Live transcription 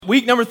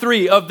week number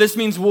 3 of This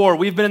Means War.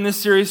 We've been in this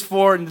series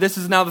and this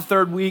is now the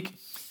 3rd week.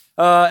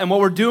 And what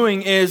we're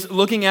doing is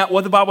looking at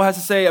what the Bible has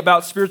to say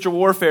about spiritual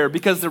warfare,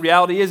 because the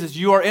reality is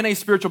you are in a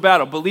spiritual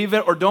battle. Believe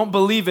it or don't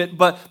believe it,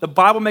 but the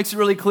Bible makes it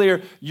really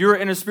clear you're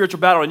in a spiritual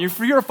battle. And if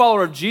you're a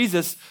follower of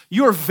Jesus,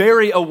 you are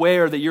very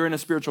aware that you're in a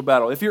spiritual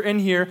battle. If you're in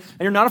here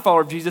and you're not a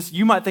follower of Jesus,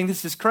 you might think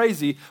this is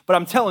crazy, but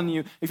I'm telling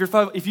you, if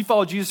you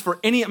follow Jesus for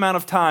any amount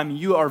of time,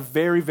 you are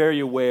very,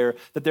 very aware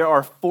that there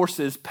are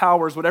forces,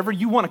 powers, whatever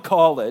you want to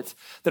call it,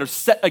 that are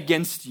set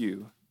against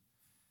you,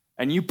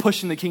 and you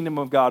pushing the kingdom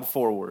of God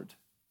forward.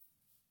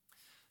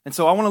 And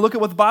so I want to look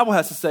at what the Bible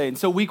has to say. And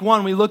so week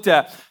 1, we looked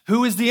at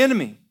who is the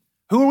enemy?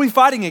 Who are we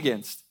fighting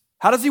against?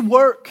 How does he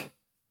work?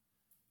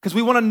 Because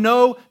we want to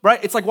know,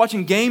 right? It's like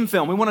watching game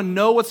film. We want to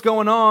know what's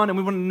going on, and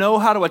we want to know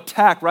how to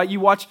attack, right?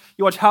 You watch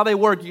how they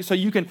work so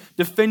you can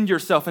defend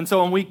yourself. And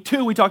so in week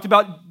 2, we talked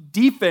about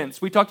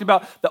defense. We talked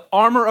about the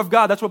armor of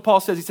God. That's what Paul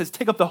says. He says,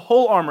 take up the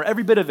whole armor,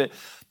 every bit of it.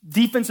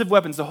 Defensive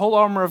weapons, the whole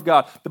armor of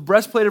God, the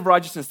breastplate of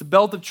righteousness, the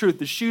belt of truth,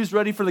 the shoes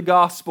ready for the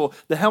gospel,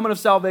 the helmet of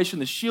salvation,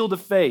 the shield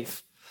of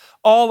faith.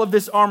 All of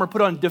this armor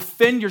put on,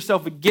 defend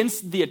yourself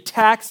against the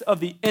attacks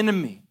of the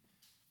enemy.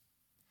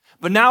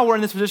 But now we're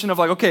in this position of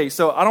like, okay,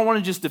 so I don't want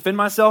to just defend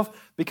myself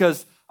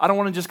because I don't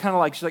want to just kind of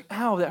like, she's like,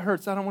 ow, that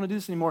hurts. I don't want to do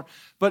this anymore.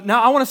 But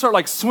now I want to start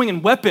like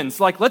swinging weapons.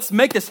 Like, let's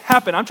make this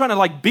happen. I'm trying to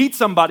like beat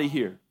somebody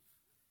here.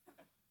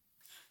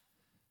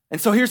 And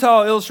so here's how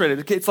I'll illustrate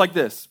it. It's like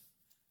this.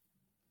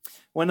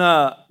 When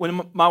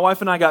my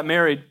wife and I got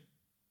married,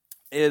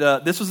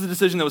 this was the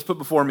decision that was put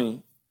before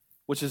me,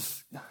 which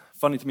is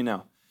funny to me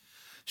now.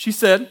 She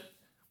said,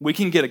 we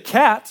can get a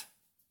cat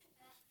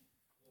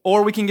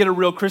or we can get a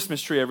real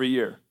Christmas tree every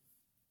year.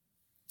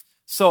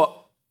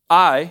 So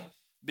I,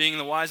 being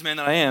the wise man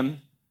that I am,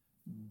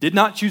 did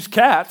not choose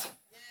cat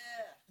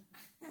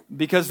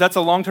because that's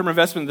a long-term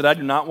investment that I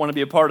do not want to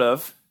be a part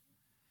of.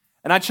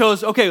 And I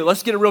chose, okay,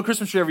 let's get a real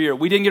Christmas tree every year.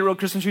 We didn't get a real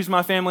Christmas tree in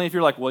my family. If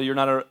you're like, well, you're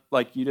not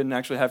you didn't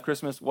actually have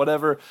Christmas,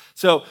 whatever.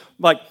 So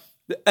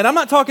and I'm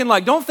not talking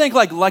like, don't think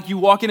like you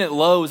walk in at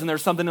Lowe's and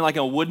there's something in like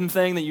a wooden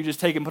thing that you just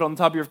take and put on the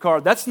top of your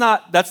car. That's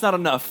not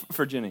enough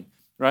for Jenny,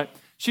 right?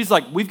 She's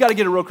like, we've got to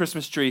get a real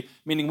Christmas tree,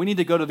 meaning we need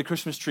to go to the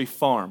Christmas tree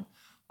farm.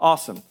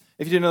 Awesome.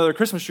 If you didn't know there are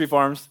Christmas tree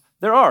farms,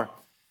 there are.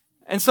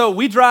 And so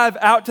we drive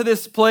out to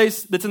this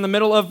place that's in the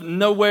middle of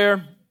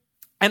nowhere,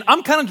 and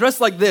I'm kind of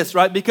dressed like this,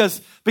 right?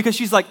 Because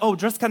she's like, oh,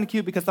 dress kind of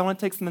cute because I want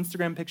to take some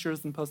Instagram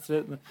pictures and post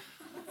it.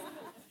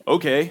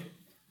 Okay.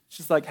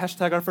 She's like,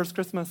 hashtag our first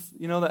Christmas.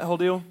 You know that whole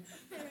deal?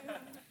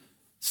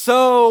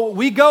 So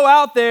we go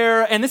out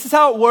there, and this is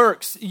how it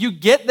works. You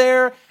get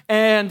there,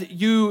 and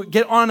you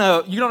get on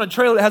a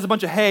trailer that has a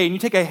bunch of hay, and you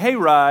take a hay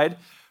ride,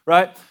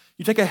 right?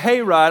 You take a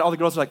hay ride. All the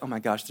girls are like, oh my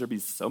gosh, there'd be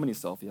so many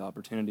selfie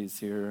opportunities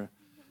here.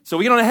 So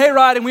we get on a hay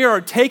ride, and we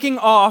are taking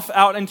off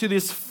out into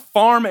this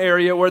farm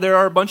area where there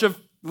are a bunch of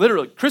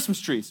literally Christmas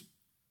trees.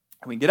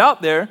 And we get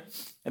out there,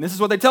 and this is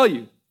what they tell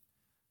you.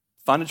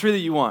 Find a tree that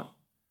you want,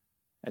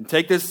 and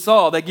take this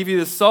saw. They give you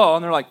this saw,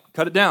 and they're like,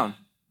 cut it down.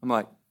 I'm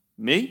like,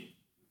 me?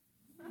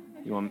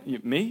 You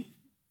want me?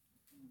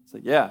 It's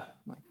like, yeah.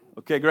 I'm like,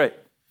 okay, great.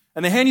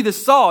 And they hand you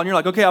this saw, and you're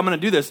like, okay, I'm going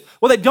to do this.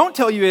 What they don't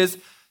tell you is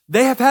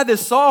they have had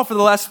this saw for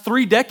the last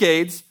 3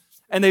 decades,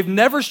 and they've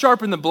never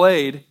sharpened the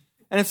blade.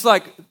 And it's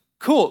like,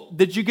 cool.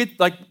 Did your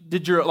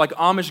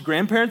Amish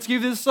grandparents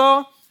give you this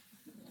saw?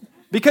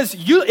 Because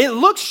it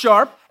looks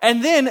sharp,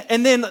 and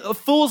then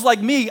fools like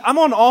me, I'm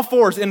on all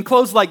fours in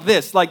clothes like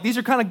this. Like these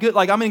are kind of good.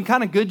 Like I'm in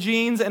kind of good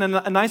jeans and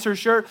a nicer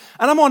shirt,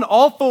 and I'm on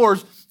all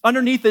fours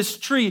underneath this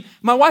tree.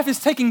 My wife is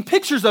taking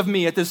pictures of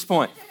me at this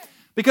point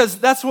because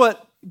that's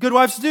what good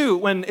wives do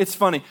when it's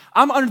funny.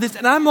 I'm under this,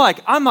 and I'm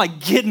like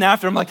getting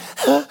after. I'm like,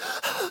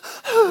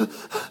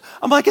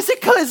 is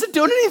it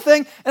doing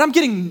anything? And I'm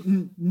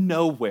getting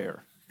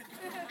nowhere.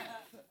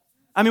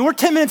 I mean, we're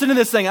 10 minutes into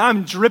this thing.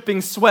 I'm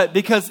dripping sweat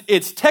because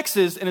it's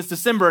Texas and it's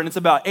December and it's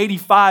about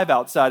 85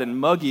 outside and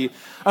muggy.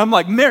 I'm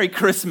like, Merry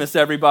Christmas,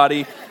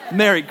 everybody.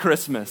 Merry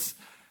Christmas.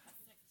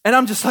 And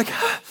I'm just like,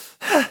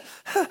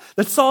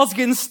 the saw's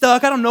getting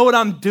stuck. I don't know what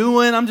I'm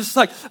doing. I'm just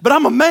like, but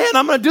I'm a man.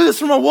 I'm going to do this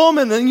from a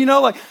woman. And,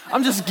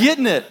 I'm just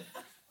getting it.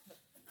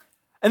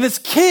 And this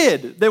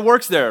kid that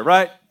works there,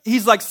 right?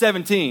 He's like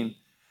 17.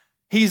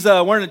 He's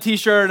wearing a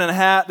T-shirt and a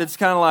hat that's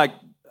kind of like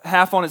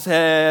half on his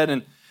head.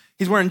 And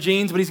he's wearing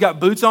jeans, but he's got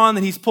boots on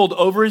that he's pulled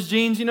over his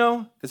jeans,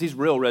 because he's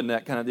real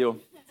redneck kind of deal.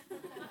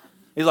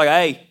 He's like,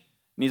 hey,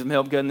 need some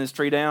help cutting this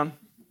tree down?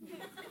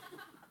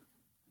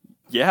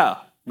 Yeah,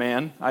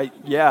 man. I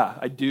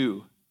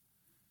do.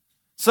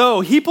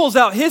 So he pulls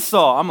out his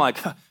saw. I'm like,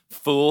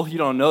 fool, you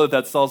don't know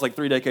that saw's like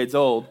 3 decades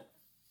old.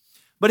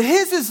 But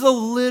his is a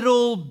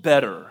little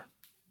better.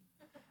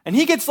 And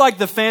he gets like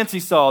the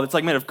fancy saw that's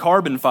like made of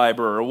carbon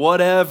fiber or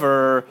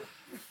whatever.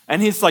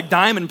 And he's like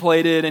diamond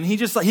plated, and he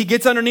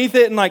gets underneath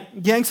it and like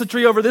yanks the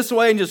tree over this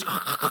way and just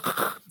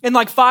in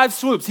like 5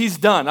 swoops, he's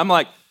done. I'm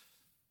like,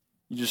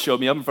 you just showed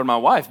me up in front of my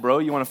wife, bro.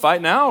 You want to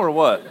fight now or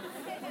what?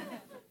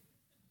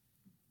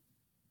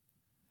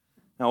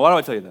 Now, why do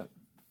I tell you that?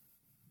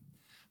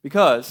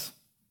 Because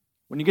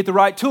when you get the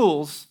right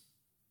tools,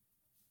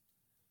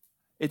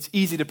 it's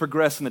easy to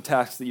progress in the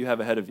tasks that you have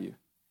ahead of you.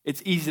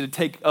 It's easy to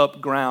take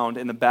up ground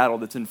in the battle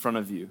that's in front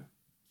of you.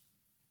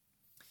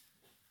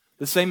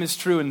 The same is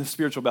true in the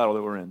spiritual battle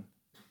that we're in.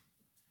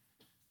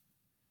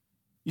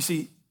 You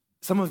see,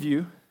 some of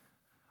you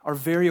are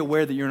very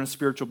aware that you're in a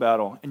spiritual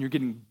battle and you're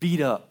getting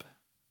beat up.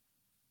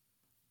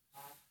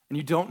 And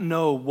you don't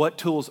know what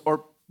tools,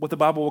 or what the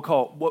Bible will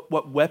call,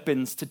 what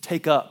weapons to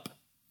take up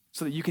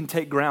so that you can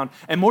take ground.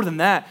 And more than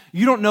that,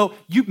 you don't know,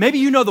 maybe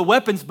you know the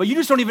weapons, but you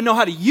just don't even know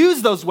how to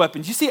use those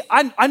weapons. You see,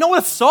 I know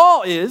what a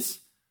saw is.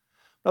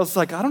 But I was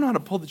like, I don't know how to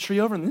pull the tree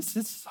over, and this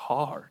is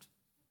hard.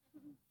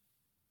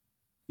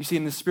 You see,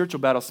 in this spiritual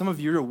battle, some of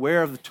you are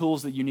aware of the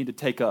tools that you need to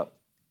take up,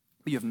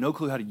 but you have no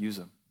clue how to use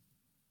them.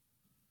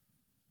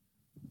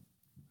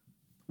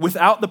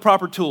 Without the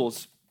proper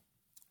tools,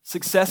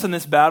 success in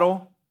this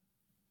battle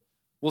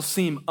will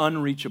seem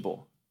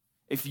unreachable.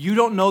 If you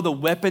don't know the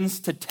weapons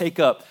to take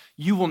up,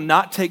 you will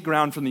not take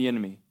ground from the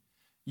enemy.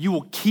 You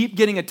will keep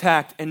getting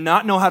attacked and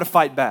not know how to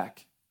fight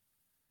back.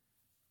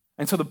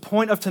 And so the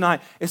point of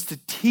tonight is to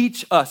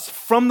teach us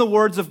from the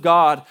words of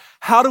God,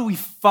 how do we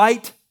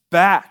fight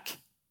back?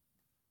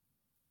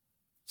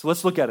 So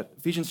let's look at it.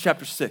 Ephesians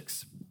chapter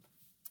 6,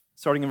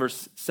 starting in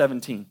verse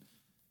 17.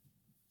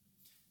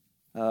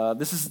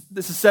 This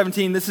is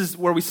 17. This is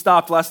where we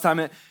stopped last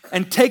time.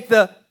 And take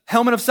the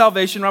helmet of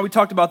salvation, right? We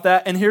talked about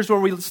that. And here's where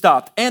we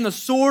stopped. And the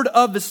sword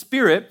of the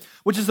Spirit,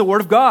 which is the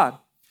word of God.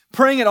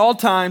 Praying at all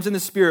times in the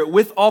Spirit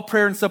with all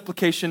prayer and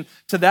supplication.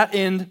 To that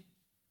end,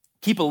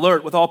 keep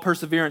alert with all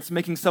perseverance,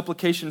 making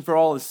supplication for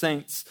all the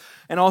saints.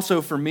 And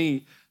also for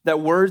me, that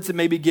words that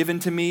may be given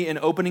to me in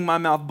opening my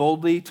mouth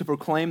boldly to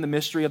proclaim the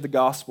mystery of the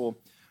gospel,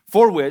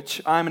 for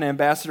which I am an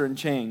ambassador in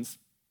chains,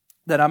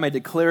 that I may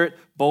declare it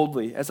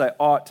boldly as I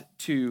ought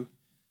to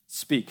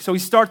speak. So he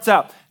starts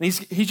out, and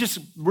he's just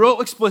real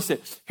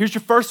explicit. Here's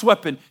your first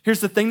weapon. Here's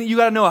the thing that you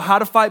got to know how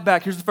to fight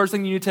back. Here's the first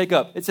thing you need to take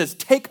up. It says,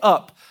 take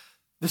up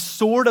the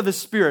sword of the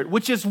Spirit,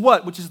 which is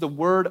what? Which is the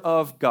word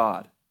of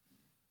God.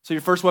 So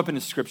your first weapon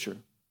is Scripture.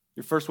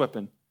 Your first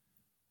weapon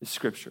is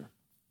Scripture.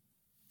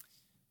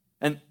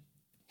 And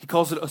he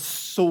calls it a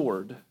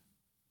sword.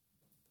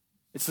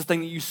 It's the thing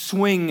that you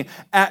swing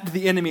at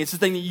the enemy. It's the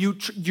thing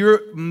that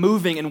you're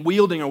moving and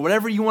wielding, or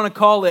whatever you want to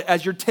call it,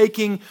 as you're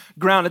taking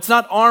ground. It's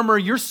not armor.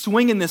 You're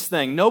swinging this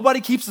thing. Nobody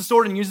keeps the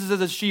sword and uses it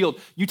as a shield.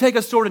 You take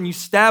a sword and you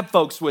stab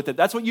folks with it.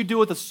 That's what you do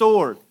with a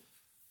sword.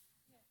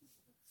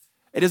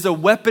 It is a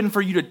weapon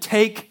for you to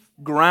take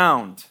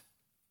ground.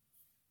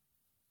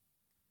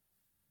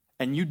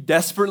 And you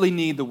desperately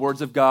need the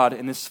words of God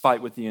in this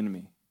fight with the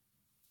enemy.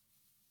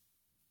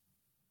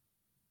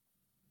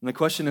 And the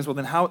question is, well,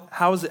 then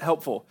how is it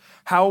helpful?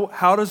 How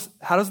does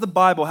the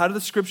Bible, how do the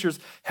Scriptures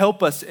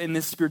help us in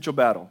this spiritual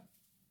battle?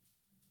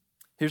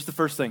 Here's the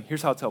first thing.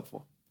 Here's how it's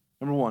helpful.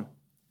 Number one,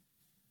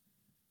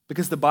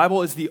 because the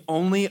Bible is the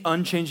only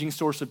unchanging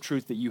source of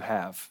truth that you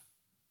have.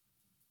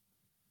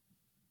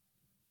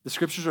 The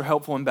Scriptures are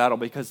helpful in battle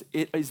because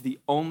it is the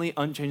only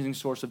unchanging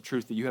source of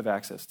truth that you have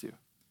access to.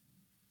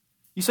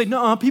 You say,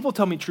 no, people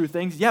tell me true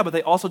things. Yeah, but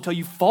they also tell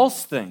you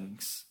false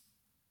things.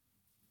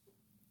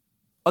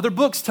 Other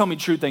books tell me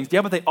true things.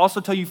 Yeah, but they also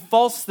tell you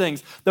false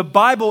things. The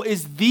Bible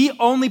is the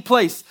only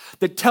place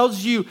that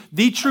tells you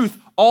the truth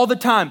all the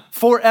time,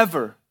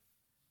 forever.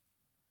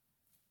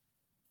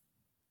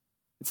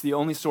 It's the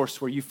only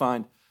source where you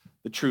find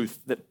the truth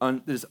that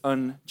is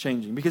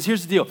unchanging. Because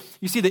here's the deal.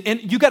 You see,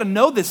 you got to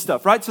know this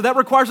stuff, right? So that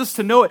requires us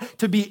to know it,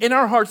 to be in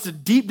our hearts, to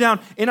deep down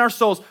in our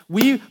souls.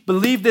 We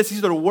believe this. These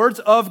are the words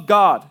of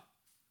God.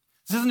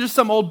 This isn't just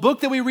some old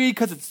book that we read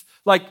because it's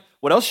like,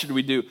 what else should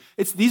we do?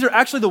 These are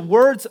actually the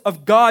words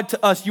of God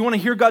to us. You want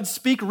to hear God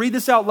speak? Read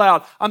this out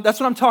loud. That's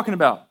what I'm talking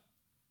about.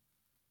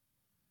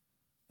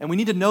 And we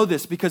need to know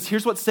this because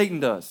here's what Satan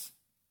does.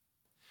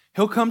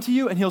 He'll come to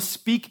you and he'll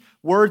speak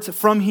words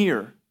from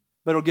here,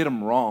 but he'll get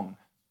them wrong.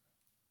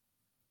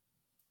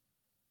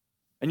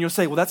 And you'll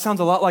say, well, that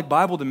sounds a lot like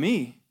Bible to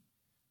me.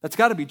 That's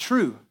got to be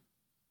true.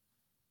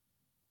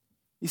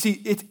 You see,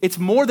 it's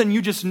more than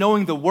you just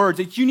knowing the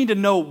words. You need to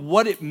know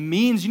what it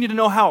means. You need to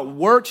know how it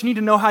works. You need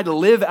to know how to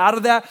live out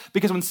of that.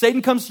 Because when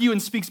Satan comes to you and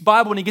speaks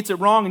Bible and he gets it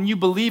wrong and you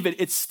believe it,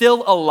 it's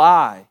still a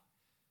lie.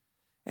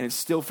 And it's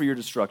still for your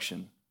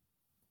destruction.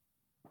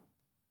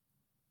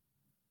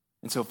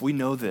 And so if we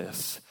know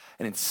this,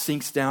 and it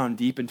sinks down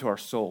deep into our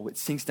soul, it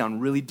sinks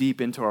down really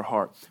deep into our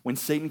heart. When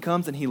Satan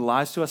comes and he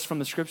lies to us from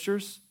the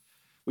Scriptures,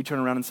 we turn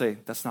around and say,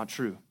 that's not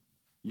true.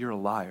 You're a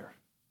liar.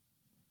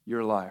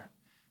 You're a liar.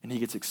 And he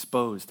gets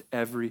exposed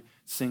every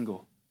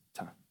single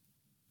time.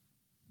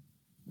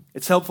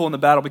 It's helpful in the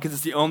battle because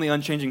it's the only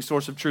unchanging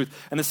source of truth.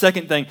 And the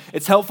second thing,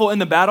 it's helpful in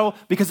the battle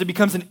because it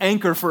becomes an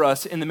anchor for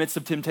us in the midst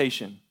of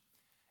temptation.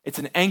 It's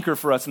an anchor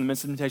for us in the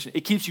midst of temptation.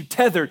 It keeps you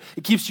tethered.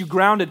 It keeps you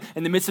grounded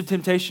in the midst of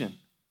temptation.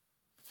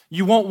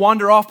 You won't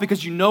wander off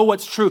because you know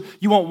what's true.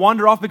 You won't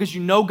wander off because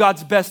you know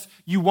God's best.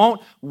 You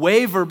won't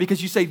waver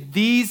because you say,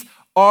 these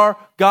are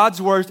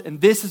God's words and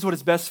this is what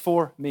is best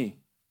for me.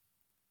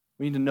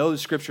 We need to know the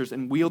Scriptures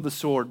and wield the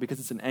sword because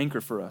it's an anchor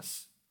for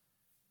us.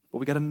 But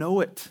we got to know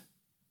it.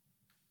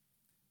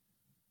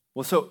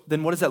 Well, so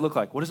then what does that look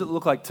like? What does it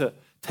look like to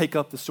take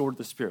up the sword of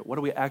the Spirit? What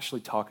are we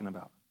actually talking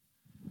about?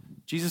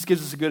 Jesus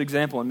gives us a good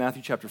example in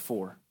Matthew chapter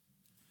 4.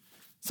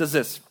 It says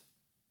this,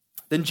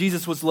 then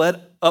Jesus was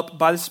led up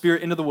by the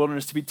Spirit into the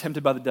wilderness to be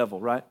tempted by the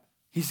devil, right?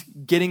 He's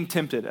getting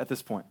tempted at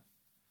this point.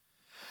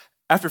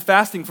 After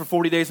fasting for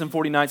 40 days and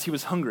 40 nights, he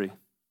was hungry.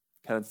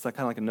 It's kind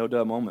of like a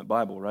no-duh moment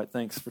Bible, right?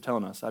 Thanks for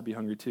telling us. I'd be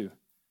hungry too.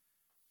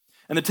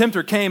 And the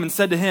tempter came and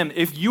said to him,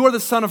 if you are the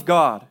Son of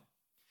God,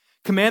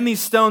 command these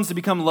stones to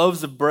become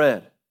loaves of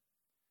bread.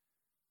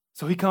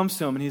 So he comes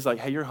to him and he's like,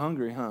 hey, you're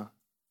hungry, huh?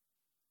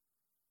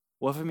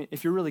 Well,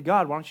 if you're really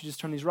God, why don't you just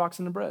turn these rocks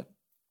into bread?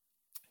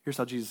 Here's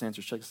how Jesus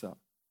answers. Check this out.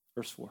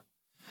 Verse 4.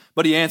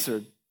 But he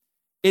answered,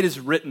 it is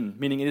written,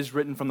 meaning it is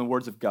written from the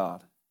words of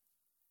God.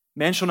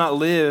 Man shall not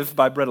live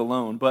by bread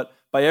alone, but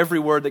by every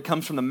word that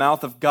comes from the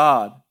mouth of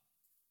God.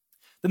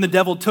 Then the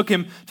devil took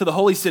him to the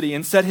holy city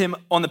and set him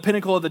on the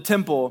pinnacle of the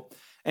temple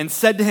and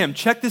said to him,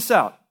 check this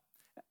out.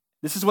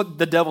 This is what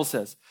the devil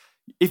says.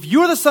 If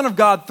you are the Son of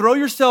God, throw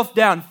yourself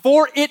down,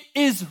 for it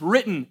is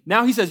written.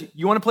 Now he says,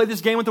 you want to play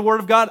this game with the word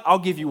of God? I'll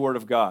give you word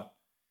of God.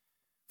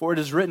 For it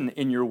is written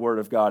in your word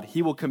of God,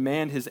 he will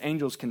command his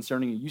angels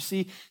concerning you. You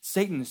see,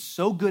 Satan is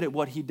so good at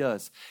what he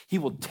does. He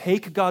will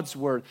take God's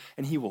word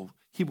and he will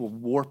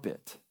warp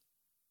it.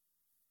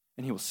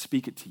 And he will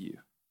speak it to you.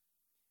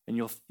 And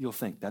you'll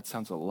think, that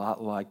sounds a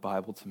lot like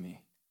Bible to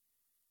me.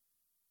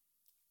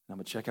 And I'm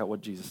going to check out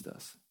what Jesus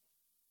does.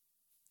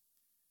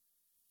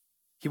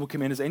 He will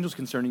command his angels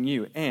concerning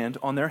you, and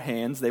on their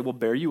hands they will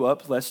bear you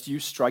up, lest you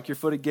strike your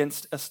foot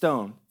against a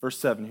stone. Verse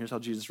 7, here's how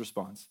Jesus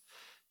responds.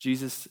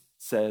 Jesus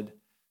said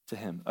to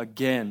him,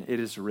 again it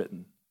is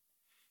written,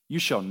 you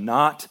shall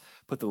not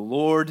put the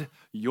Lord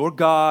your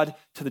God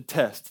to the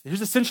test.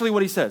 Here's essentially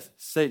what he says.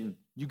 Satan,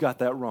 you got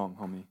that wrong,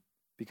 homie,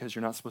 because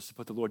you're not supposed to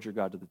put the Lord your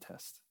God to the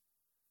test.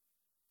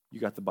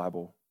 You got the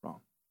Bible wrong.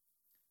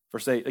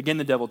 Verse 8, again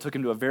the devil took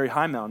him to a very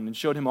high mountain and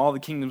showed him all the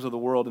kingdoms of the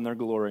world and their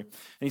glory. And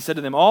he said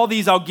to them, all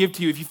these I'll give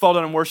to you if you fall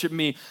down and worship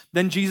me.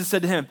 Then Jesus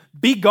said to him,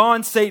 be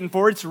gone, Satan,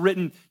 for it's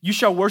written, you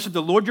shall worship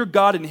the Lord your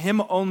God, and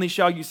him only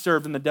shall you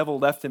serve. And the devil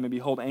left him, and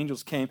behold,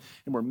 angels came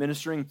and were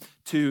ministering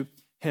to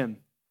him.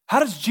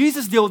 How does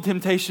Jesus deal with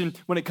temptation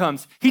when it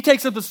comes? He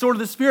takes up the sword of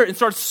the Spirit and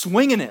starts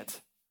swinging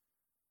it.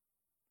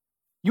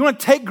 You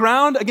want to take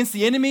ground against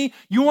the enemy?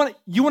 You want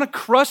to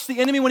crush the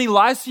enemy when he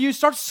lies to you?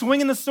 Start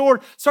swinging the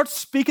sword. Start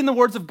speaking the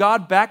words of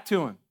God back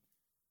to him.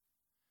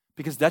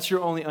 Because that's your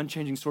only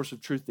unchanging source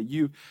of truth that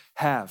you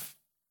have.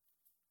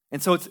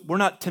 And so we're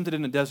not tempted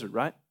in a desert,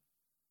 right?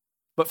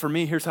 But for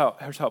me, here's how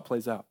it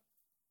plays out.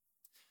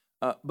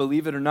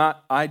 Believe it or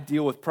not, I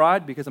deal with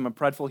pride because I'm a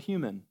prideful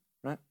human,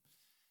 right?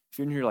 If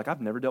you're in here like, I've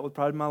never dealt with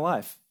pride in my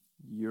life,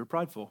 you're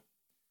prideful,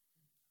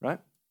 right?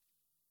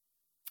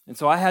 And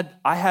so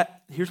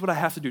here's what I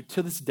have to do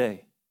to this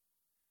day.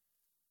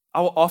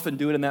 I will often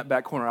do it in that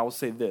back corner. I will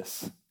say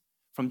this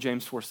from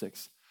James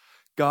 4:6.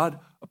 God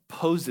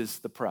opposes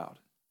the proud,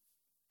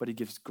 but he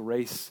gives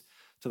grace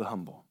to the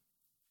humble.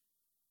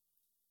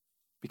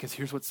 Because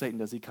here's what Satan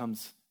does. He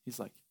comes, he's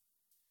like,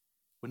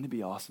 wouldn't it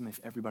be awesome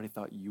if everybody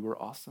thought you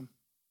were awesome?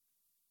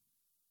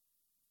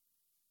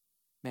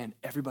 Man,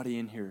 everybody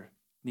in here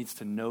needs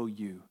to know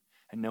you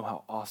and know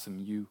how awesome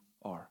you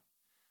are.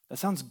 That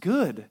sounds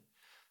good.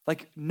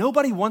 Like,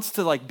 nobody wants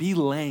to, be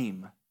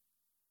lame.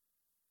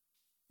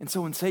 And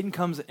so when Satan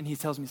comes and he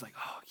tells me, he's like,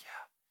 oh,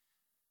 yeah,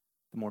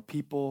 the more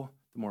people,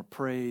 the more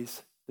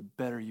praise, the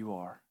better you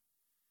are.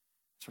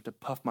 I start to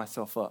puff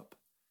myself up.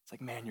 It's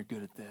like, man, you're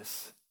good at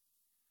this.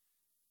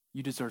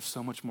 You deserve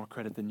so much more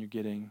credit than you're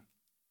getting.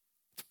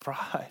 It's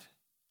pride.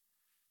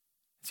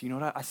 So you know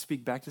what I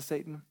speak back to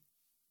Satan?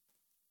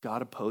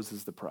 God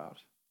opposes the proud,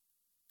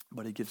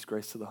 but he gives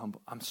grace to the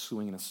humble. I'm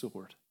swinging a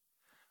sword.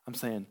 I'm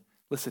saying,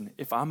 listen,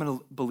 if I'm going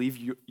to believe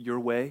your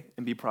way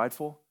and be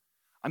prideful,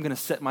 I'm going to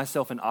set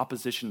myself in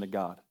opposition to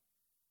God.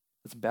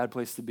 That's a bad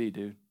place to be,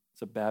 dude.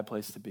 It's a bad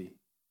place to be.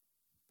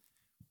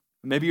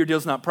 Maybe your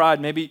deal's not pride.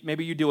 Maybe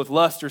you deal with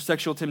lust or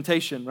sexual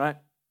temptation, right?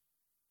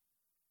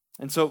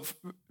 And so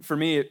for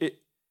me,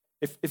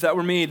 if that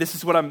were me, this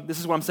is what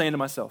I'm saying to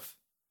myself.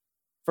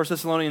 1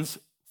 Thessalonians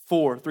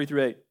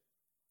 4:3-8.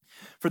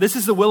 For this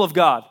is the will of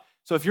God.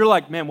 So if you're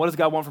like, man, what does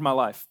God want for my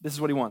life? This is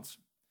what he wants.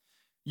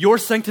 Your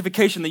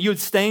sanctification, that you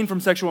abstain from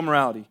sexual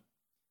immorality.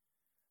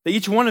 That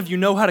each one of you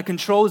know how to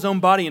control his own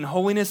body in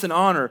holiness and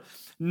honor,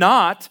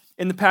 not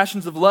in the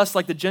passions of lust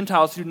like the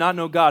Gentiles who do not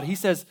know God. He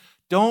says,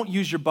 don't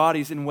use your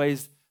bodies in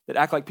ways that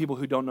act like people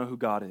who don't know who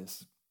God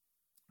is.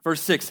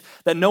 Verse 6,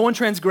 that no one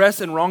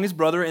transgress and wrong his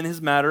brother in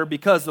his matter,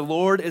 because the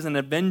Lord is an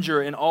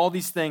avenger in all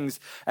these things,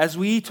 as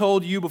we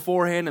told you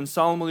beforehand and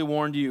solemnly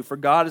warned you, for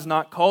God has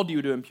not called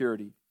you to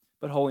impurity,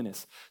 but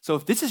holiness. So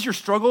if this is your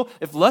struggle,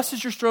 if lust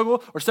is your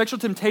struggle, or sexual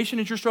temptation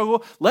is your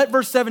struggle, let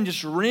verse 7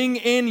 just ring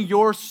in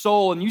your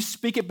soul, and you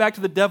speak it back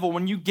to the devil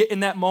when you get in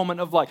that moment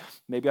of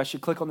maybe I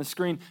should click on the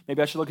screen,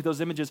 maybe I should look at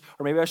those images,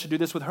 or maybe I should do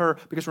this with her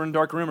because we're in a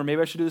dark room, or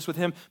maybe I should do this with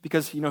him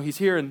because, he's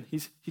here and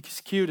he's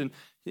cute, and,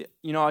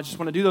 I just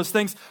want to do those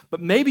things. But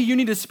maybe you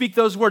need to speak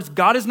those words.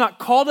 God has not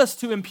called us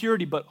to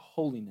impurity, but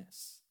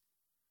holiness.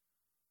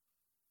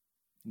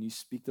 and you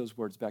speak those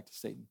words back to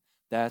Satan.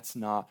 That's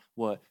not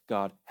what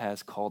God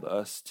has called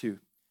us to.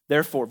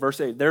 Therefore, verse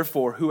 8,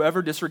 therefore,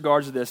 whoever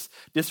disregards this,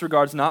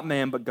 disregards not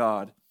man, but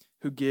God,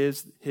 who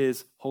gives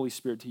his Holy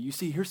Spirit to you. You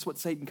see, here's what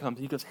Satan comes.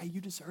 He goes, hey, you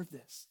deserve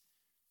this.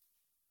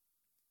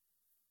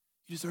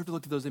 You deserve to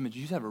look at those images.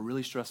 You just have a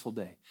really stressful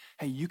day.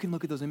 Hey, you can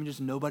look at those images.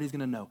 Nobody's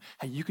going to know.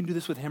 Hey, you can do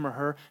this with him or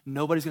her.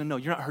 Nobody's going to know.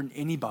 You're not hurting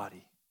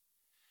anybody.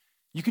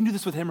 You can do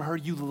this with him or her.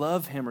 You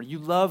love him or you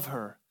love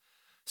her.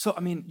 So,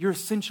 you're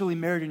essentially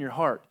married in your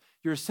heart.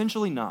 You're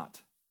essentially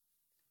not.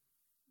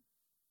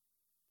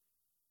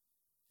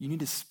 You need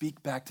to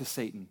speak back to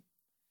Satan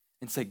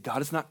and say, God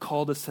has not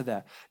called us to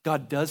that.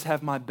 God does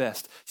have my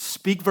best.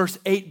 Speak verse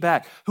 8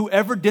 back.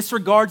 Whoever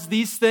disregards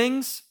these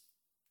things,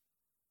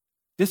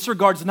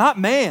 disregards not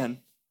man,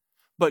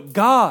 but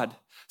God.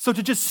 So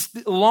to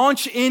just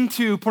launch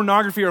into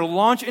pornography or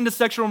launch into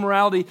sexual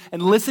immorality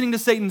and listening to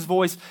Satan's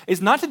voice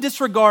is not to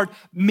disregard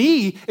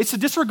me, it's to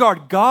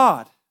disregard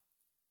God.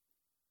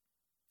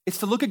 It's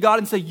to look at God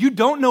and say, you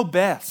don't know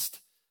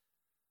best.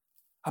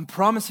 I'm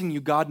promising you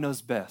God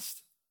knows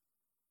best.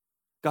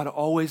 God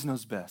always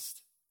knows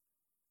best.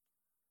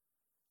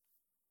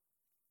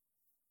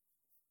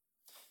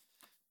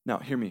 Now,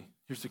 hear me.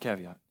 Here's the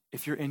caveat.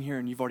 If you're in here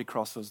and you've already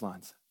crossed those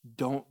lines,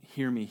 don't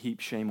hear me heap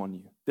shame on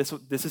you.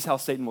 This is how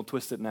Satan will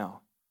twist it now.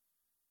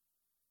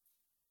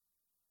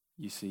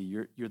 You see,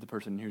 you're the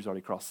person who's already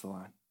crossed the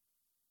line.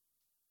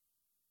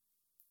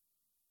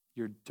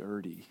 You're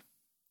dirty.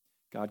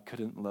 God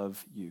couldn't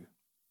love you.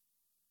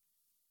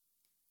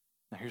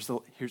 Now, here's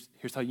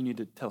how you need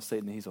to tell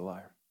Satan that he's a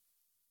liar.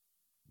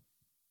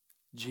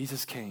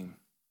 Jesus came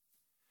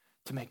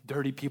to make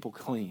dirty people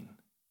clean.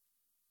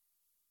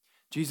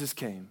 Jesus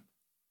came,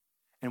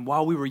 and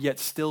while we were yet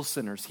still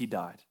sinners, he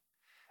died.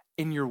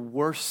 In your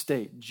worst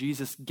state,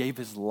 Jesus gave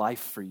his life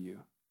for you.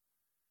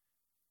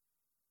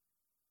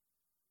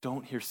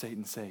 Don't hear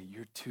Satan say,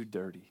 you're too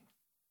dirty.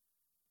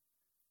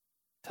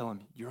 Tell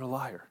him, you're a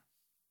liar.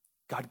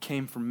 God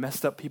came for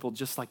messed up people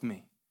just like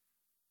me.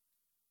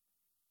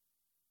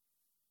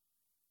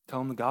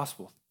 Tell him the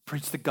gospel.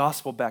 Preach the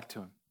gospel back to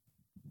him.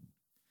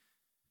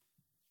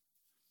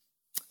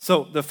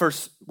 So the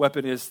first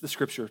weapon is the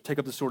scripture. Take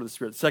up the sword of the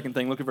Spirit. Second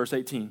thing, look at verse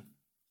 18.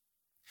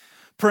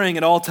 Praying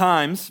at all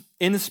times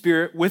in the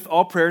Spirit with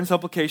all prayer and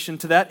supplication,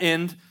 to that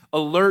end,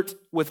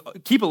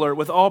 keep alert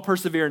with all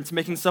perseverance,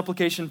 making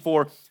supplication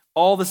for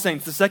all the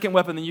saints. The second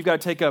weapon that you've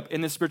got to take up in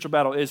this spiritual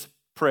battle is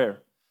prayer.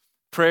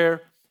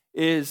 Prayer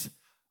is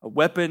a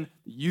weapon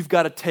that you've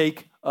got to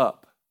take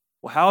up.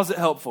 Well, how is it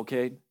helpful,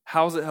 Cade?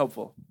 How is it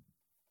helpful?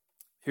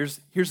 Here's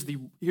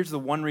the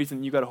one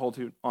reason you got to hold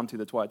onto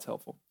that's why it's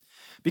helpful.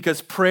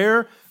 Because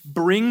prayer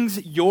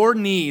brings your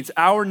needs,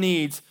 our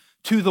needs,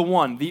 to the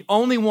one, the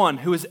only one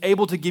who is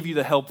able to give you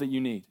the help that you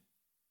need.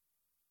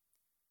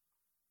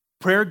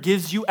 Prayer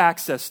gives you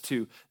access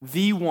to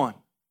the one,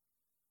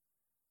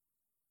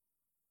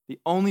 the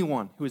only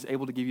one who is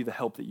able to give you the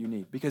help that you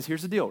need. Because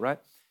here's the deal, right?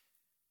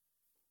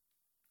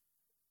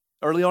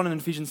 Early on in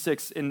Ephesians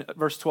 6, in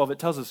verse 12, it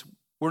tells us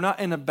we're not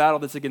in a battle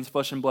that's against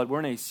flesh and blood. We're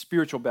in a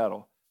spiritual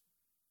battle.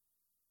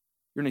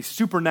 You're in a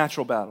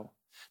supernatural battle.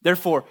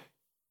 Therefore,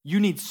 you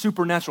need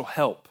supernatural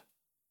help.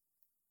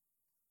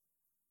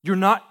 You're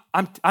not,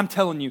 I'm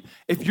telling you,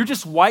 if you're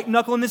just white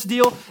knuckling this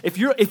deal, if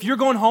you're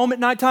going home at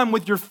nighttime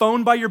with your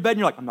phone by your bed and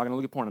you're like, I'm not going to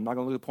look at porn, I'm not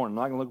going to look at porn, I'm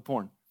not going to look at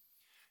porn,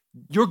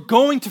 you're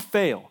going to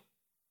fail.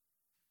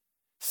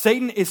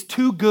 Satan is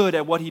too good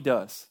at what he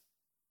does.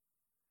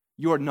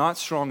 You are not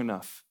strong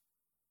enough.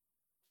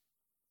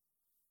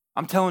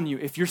 I'm telling you,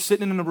 if you're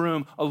sitting in a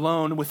room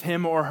alone with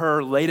him or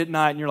her late at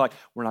night and you're like,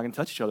 we're not going to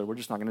touch each other, we're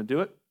just not going to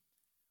do it.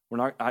 We're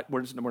not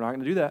going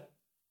to do that.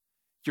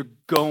 You're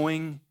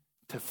going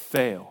to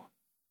fail.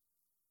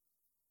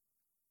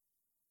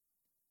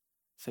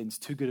 Satan's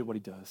too good at what he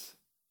does.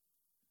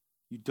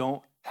 You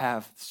don't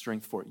have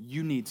strength for it.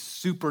 You need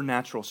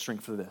supernatural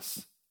strength for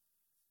this.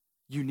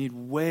 You need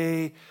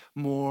way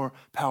more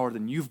power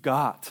than you've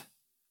got.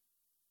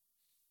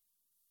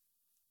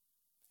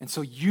 And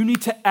so you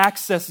need to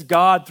access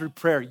God through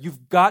prayer.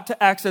 You've got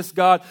to access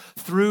God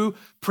through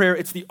prayer.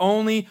 It's the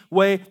only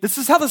way. This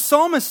is how the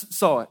psalmist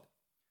saw it.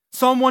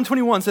 Psalm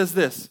 121 says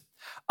this,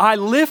 I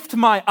lift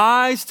my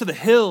eyes to the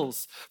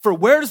hills, for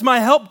where does my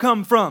help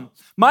come from?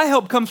 My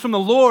help comes from the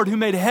Lord who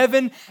made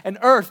heaven and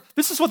earth.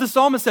 This is what the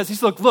psalmist says. He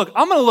says, look,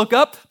 I'm going to look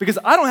up because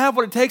I don't have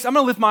what it takes. I'm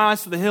going to lift my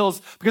eyes to the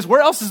hills because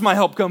where else does my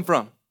help come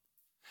from?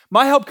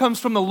 My help comes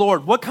from the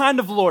Lord. What kind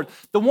of Lord?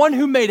 The one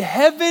who made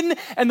heaven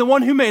and the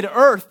one who made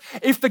earth.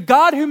 If the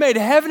God who made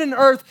heaven and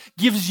earth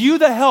gives you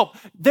the help,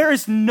 there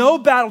is no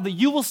battle that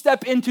you will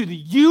step into that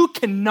you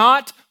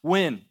cannot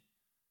win.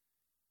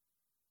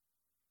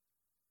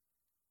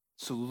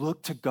 So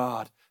look to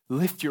God,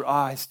 lift your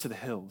eyes to the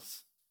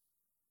hills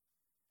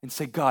and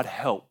say, God,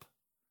 help.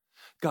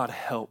 God,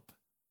 help.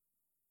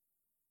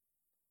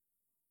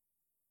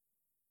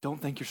 Don't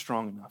think you're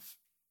strong enough.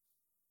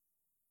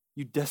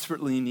 You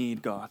desperately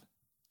need God.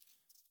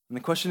 And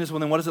the question is, well,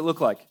 then what does it look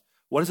like?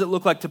 What does it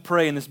look like to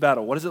pray in this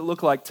battle? What does it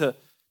look like to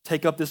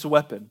take up this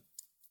weapon?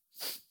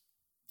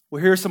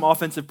 Well, here are some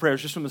offensive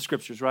prayers just from the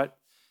scriptures, right?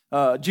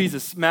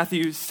 Jesus,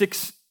 Matthew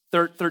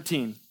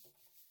 6:13.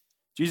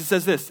 Jesus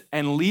says this,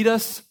 and lead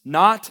us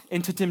not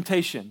into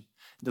temptation,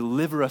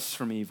 deliver us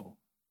from evil.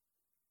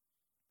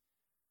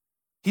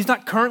 He's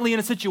not currently in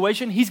a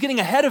situation. He's getting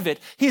ahead of it.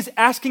 He is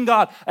asking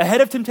God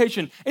ahead of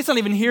temptation. It's not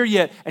even here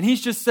yet. And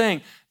he's just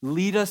saying,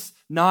 lead us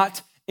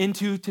not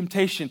into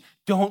temptation.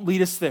 Don't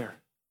lead us there.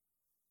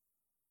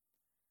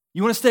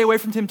 You want to stay away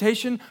from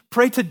temptation?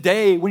 Pray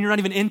today when you're not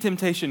even in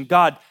temptation.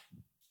 God,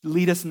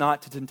 lead us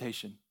not to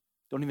temptation.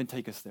 Don't even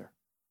take us there.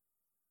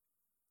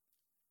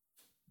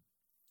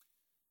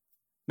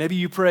 Maybe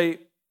you pray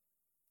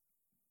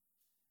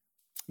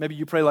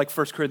like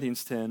 1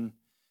 Corinthians 10.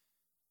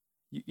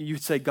 You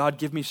say, God,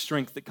 give me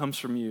strength that comes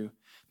from you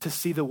to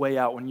see the way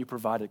out when you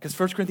provide it. Because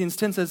 1 Corinthians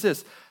 10 says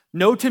this,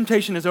 no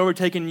temptation has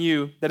overtaken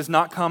you that is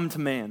not common to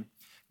man.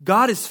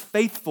 God is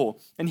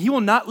faithful, and he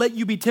will not let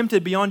you be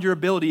tempted beyond your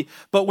ability,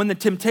 but when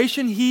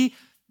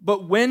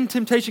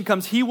temptation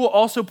comes, he will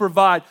also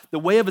provide the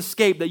way of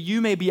escape that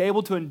you may be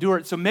able to endure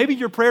it. So maybe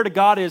your prayer to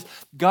God is,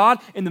 God,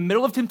 in the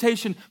middle of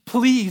temptation,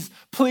 please,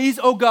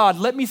 oh God,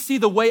 let me see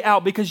the way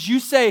out, because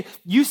you say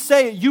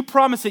it, you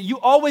promise it, you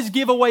always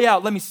give a way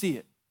out. Let me see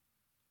it.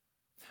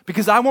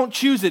 Because I won't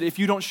choose it if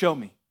you don't show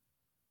me.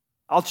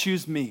 I'll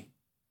choose me.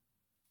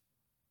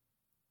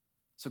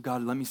 So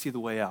God, let me see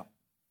the way out,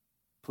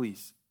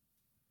 please.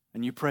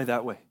 And you pray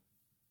that way.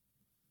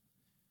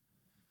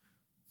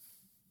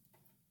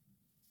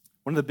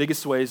 One of the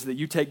biggest ways that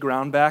you take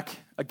ground back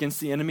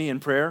against the enemy in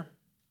prayer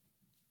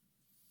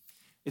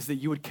is that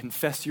you would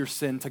confess your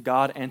sin to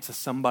God and to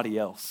somebody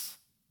else.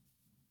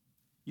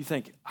 You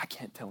think, I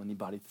can't tell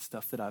anybody the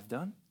stuff that I've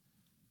done.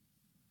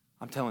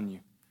 I'm telling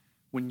you,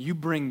 when you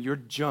bring your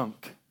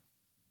junk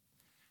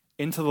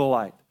into the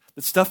light,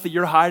 the stuff that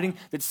you're hiding,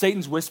 that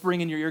Satan's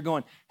whispering in your ear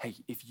going, hey,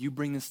 if you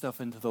bring this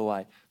stuff into the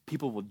light,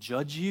 people will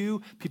judge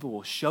you, people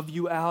will shove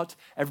you out,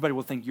 everybody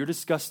will think you're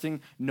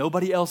disgusting,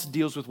 nobody else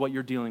deals with what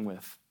you're dealing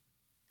with.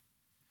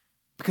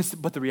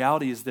 But the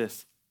reality is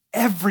this,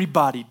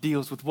 everybody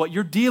deals with what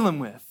you're dealing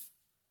with.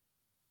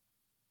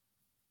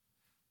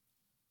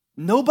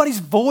 Nobody's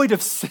void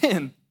of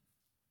sin.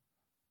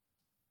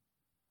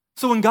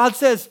 So when God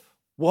says,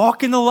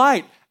 walk in the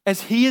light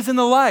as he is in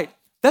the light,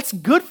 that's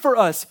good for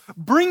us.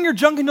 Bring your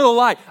junk into the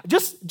light.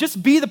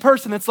 Just be the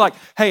person that's like,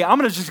 hey, I'm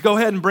going to just go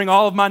ahead and bring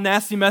all of my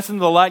nasty mess into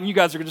the light, and you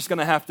guys are just going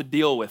to have to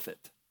deal with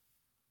it.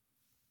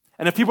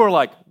 And if people are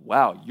like,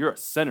 wow, you're a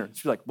sinner,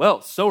 you're like,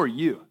 well, so are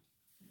you.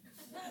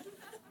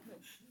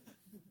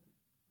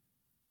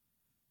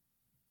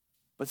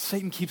 But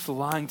Satan keeps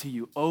lying to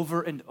you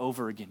over and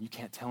over again. You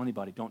can't tell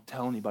anybody. Don't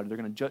tell anybody. They're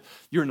going to judge.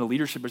 You're in a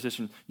leadership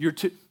position. You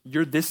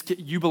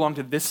belong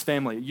to this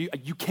family.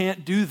 You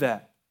can't do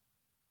that.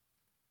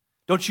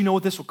 Don't you know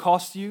what this will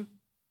cost you?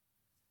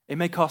 It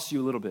may cost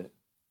you a little bit.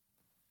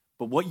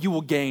 But what you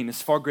will gain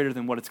is far greater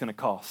than what it's going to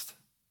cost.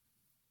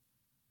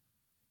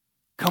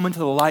 Come into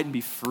the light and be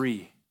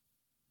free.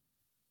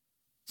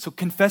 So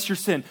confess your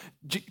sin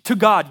to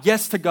God.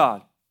 Yes, to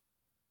God.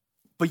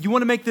 But you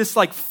want to make this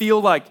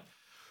feel like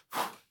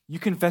you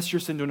confess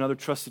your sin to another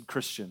trusted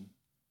Christian.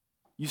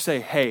 You say,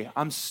 hey,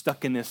 I'm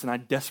stuck in this and I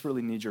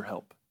desperately need your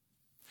help.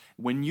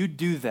 When you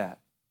do that,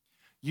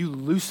 you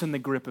loosen the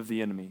grip of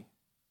the enemy.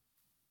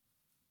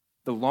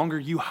 The longer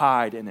you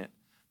hide in it,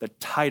 the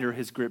tighter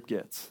his grip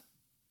gets.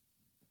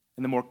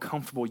 And the more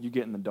comfortable you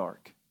get in the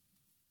dark.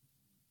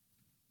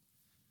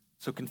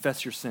 So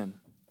confess your sin.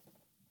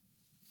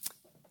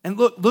 And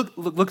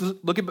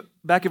look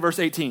back at verse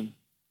 18.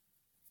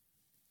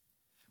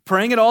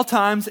 Praying at all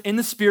times in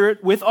the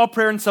Spirit with all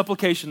prayer and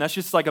supplication. That's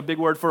just like a big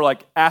word for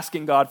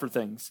asking God for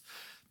things.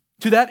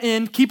 To that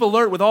end, keep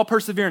alert with all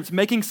perseverance,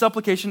 making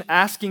supplication,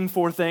 asking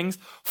for things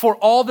for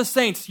all the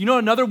saints. You know,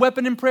 another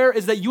weapon in prayer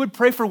is that you would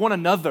pray for one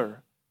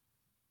another.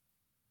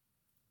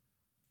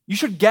 You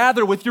should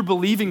gather with your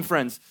believing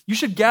friends. You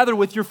should gather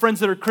with your friends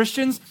that are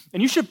Christians,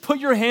 and you should put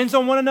your hands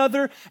on one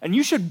another, and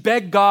you should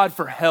beg God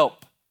for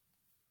help.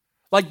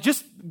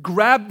 Just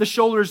grab the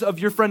shoulders of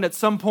your friend at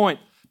some point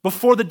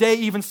before the day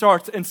even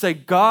starts and say,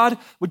 God,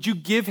 would you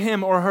give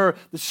him or her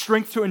the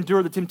strength to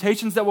endure the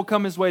temptations that will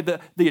come his way, the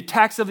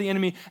attacks of the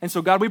enemy. And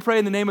so God, we pray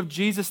in the name of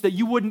Jesus that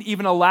you wouldn't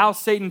even allow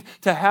Satan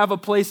to have a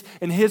place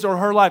in his or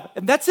her life.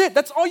 And that's it.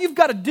 That's all you've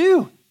got to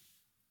do.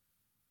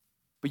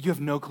 But you have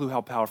no clue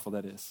how powerful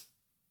that is.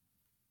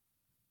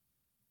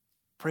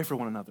 Pray for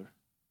one another.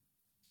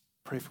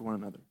 Pray for one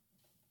another.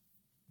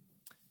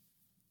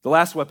 The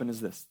last weapon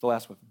is this. The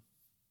last weapon.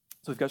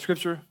 So we've got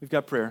scripture, we've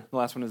got prayer. The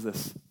last one is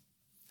this.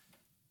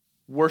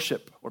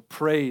 Worship or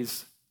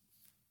praise.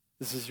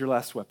 This is your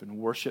last weapon,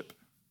 worship.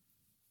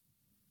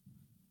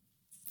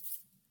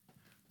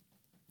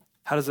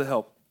 How does it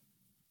help?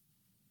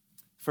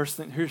 Here's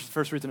the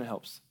first reason it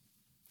helps.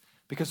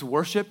 Because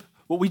worship,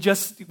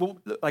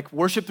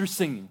 worship through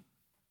singing,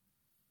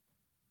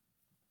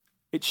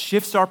 it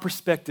shifts our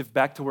perspective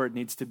back to where it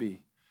needs to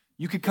be.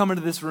 You could come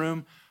into this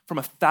room from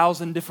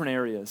 1,000 different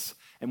areas,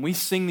 and we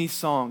sing these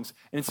songs,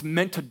 and it's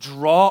meant to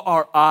draw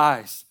our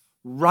eyes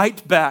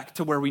right back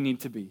to where we need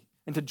to be.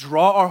 and to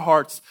draw our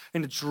hearts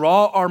and to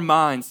draw our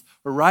minds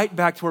right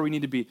back to where we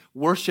need to be.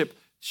 Worship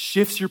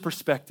shifts your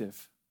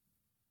perspective.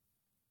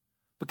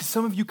 Because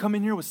some of you come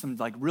in here with some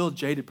like real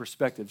jaded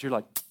perspectives. You're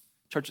like,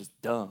 church is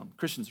dumb.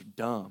 Christians are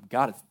dumb.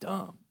 God is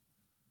dumb.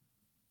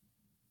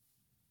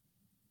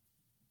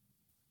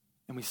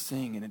 And we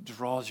sing and it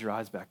draws your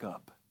eyes back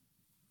up.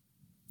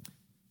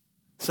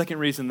 Second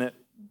reason that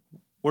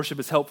worship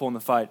is helpful in the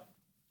fight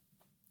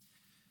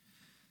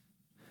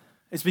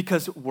is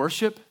because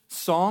worship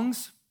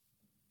songs,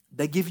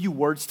 they give you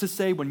words to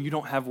say when you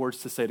don't have words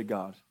to say to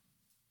God.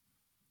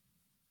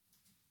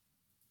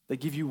 They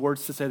give you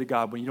words to say to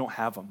God when you don't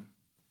have them.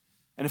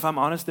 And if I'm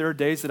honest, there are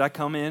days that I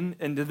come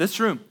into this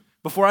room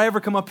before I ever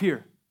come up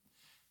here.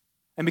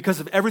 And because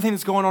of everything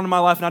that's going on in my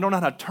life and I don't know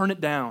how to turn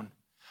it down,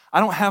 I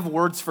don't have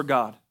words for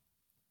God.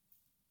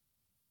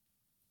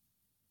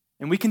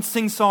 And we can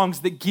sing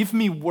songs that give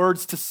me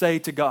words to say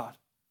to God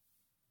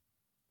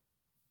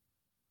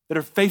that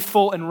are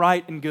faithful and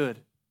right and good.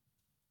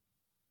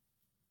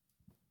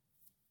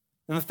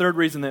 And the third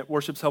reason that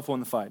worship's helpful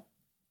in the fight,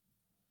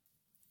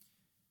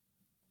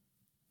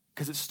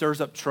 because it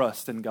stirs up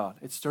trust in God.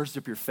 It stirs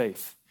up your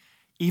faith,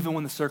 even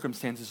when the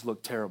circumstances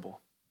look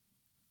terrible.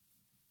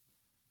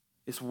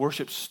 This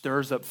worship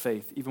stirs up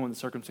faith, even when the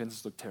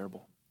circumstances look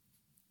terrible.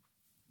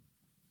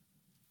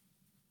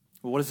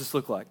 Well, what does this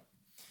look like?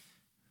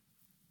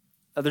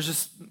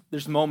 There's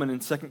a moment in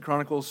 2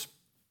 Chronicles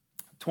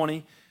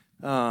 20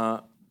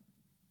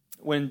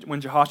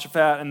 when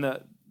Jehoshaphat and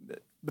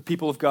the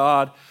people of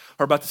God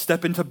are about to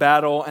step into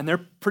battle, and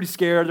they're pretty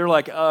scared. They're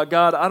like,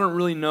 God, I don't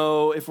really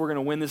know if we're going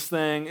to win this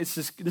thing.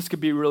 This could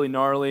be really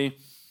gnarly.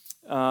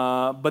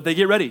 But they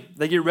get ready.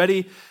 They get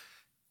ready.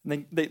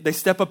 And they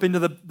step up into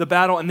the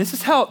battle, and this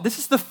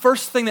is the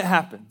first thing that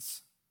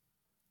happens.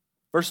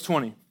 Verse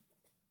 20.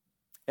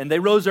 And they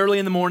rose early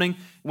in the morning,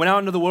 went out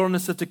into the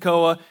wilderness of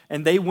Tekoa,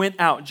 and they went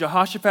out.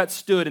 Jehoshaphat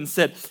stood and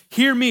said,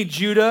 "Hear me,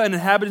 Judah and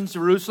inhabitants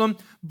of Jerusalem.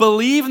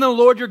 Believe in the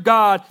Lord your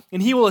God,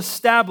 and he will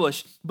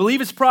establish. Believe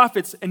his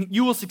prophets, and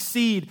you will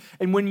succeed."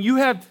 And when he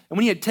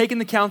had taken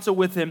the counsel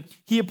with him,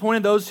 he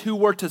appointed those who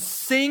were to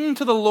sing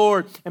to the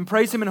Lord and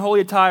praise him in holy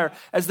attire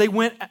as they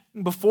went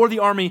before the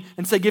army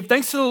and said, "Give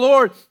thanks to the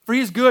Lord, for he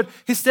is good.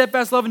 His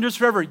steadfast love endures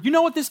forever." You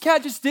know what this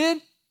cat just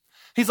did?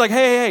 He's like,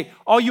 hey,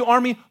 all you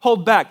army,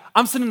 hold back.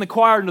 I'm sending the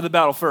choir into the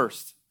battle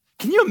first.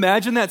 Can you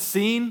imagine that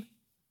scene?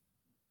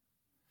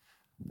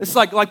 It's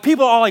like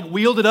people all like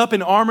wielded up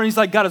in armor. He's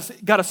like got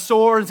a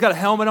sword. He's got a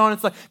helmet on.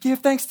 It's like, give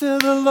thanks to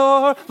the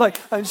Lord.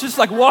 Like, it's just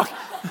like walk.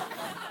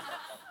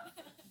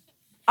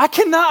 I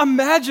cannot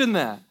imagine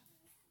that.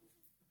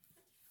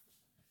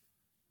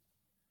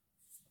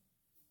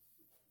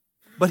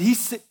 But he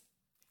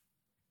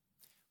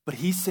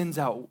sends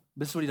out,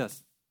 this is what he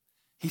does.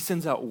 He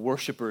sends out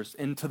worshipers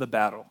into the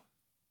battle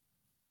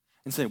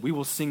and saying, we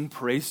will sing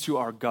praise to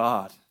our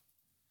God.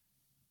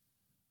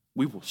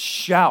 We will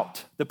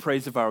shout the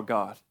praise of our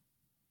God.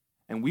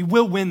 And we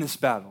will win this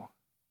battle.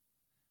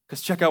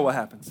 Because check out what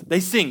happens. They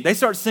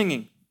start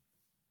singing.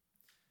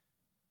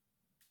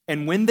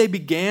 And when they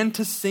began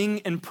to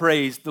sing and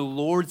praise, the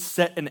Lord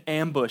set an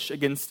ambush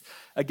against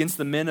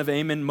the men of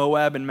Ammon,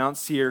 Moab, and Mount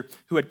Seir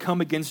who had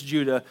come against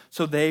Judah.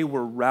 So they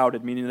were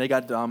routed, meaning they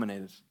got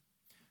dominated.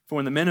 For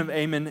when the men of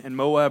Ammon and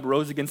Moab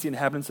rose against the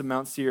inhabitants of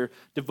Mount Seir,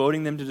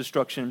 devoting them to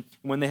destruction,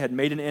 and when they had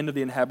made an end of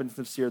the inhabitants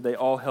of Seir, they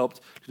all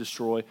helped to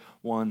destroy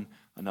one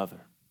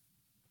another.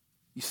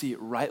 You see, it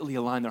rightly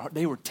aligned their heart.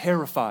 They were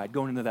terrified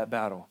going into that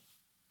battle.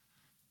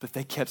 But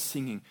they kept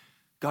singing,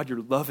 God, your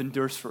love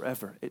endures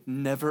forever. It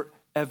never,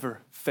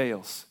 ever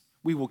fails.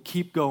 We will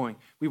keep going.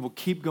 We will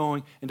keep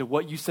going into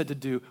what you said to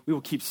do. We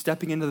will keep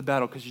stepping into the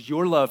battle because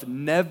your love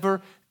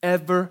never,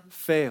 ever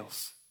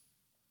fails.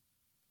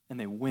 And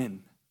they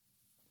win.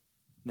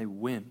 And they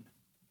win.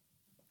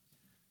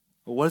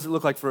 Well, what does it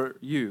look like for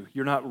you?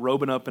 You're not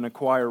robing up in a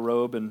choir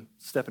robe and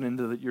stepping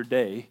into your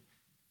day.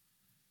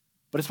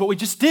 But it's what we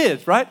just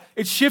did, right?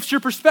 It shifts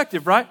your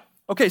perspective, right?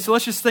 Okay, so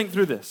let's just think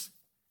through this.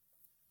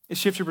 It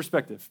shifts your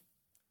perspective.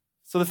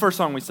 So the first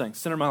song we sang,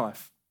 Center of My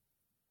Life.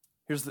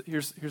 Here's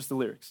the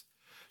lyrics.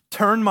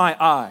 Turn my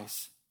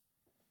eyes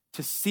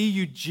to see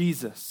you,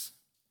 Jesus.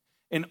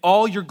 In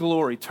all your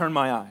glory, turn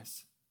my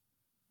eyes.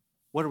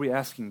 What are we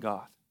asking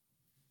God?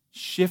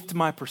 Shift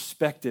my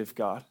perspective,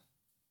 God.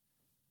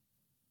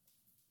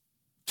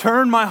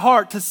 Turn my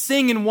heart to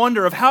sing in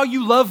wonder of how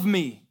you love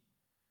me.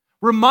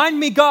 Remind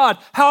me, God,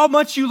 how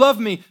much you love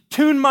me.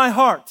 Tune my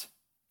heart.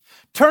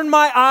 Turn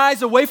my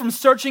eyes away from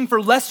searching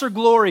for lesser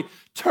glory.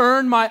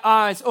 Turn my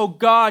eyes, oh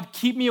God,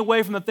 keep me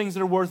away from the things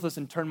that are worthless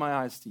and turn my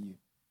eyes to you.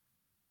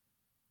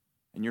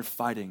 And you're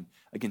fighting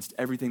against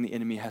everything the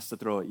enemy has to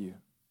throw at you.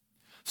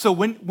 So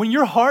when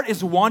your heart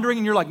is wandering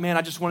and you're like, man,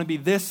 I just want to be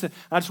this and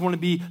I just want to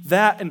be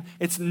that, and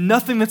it's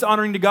nothing that's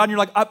honoring to God, and you're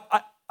like,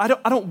 I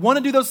don't want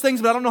to do those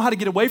things, but I don't know how to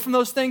get away from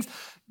those things.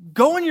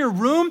 Go in your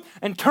room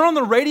and turn on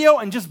the radio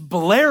and just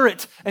blare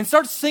it and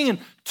start singing,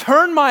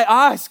 turn my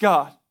eyes,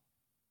 God.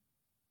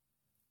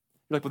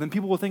 You're like, well, then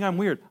people will think I'm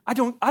weird. I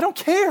don't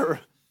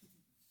care.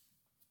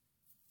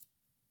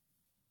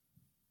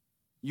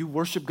 You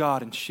worship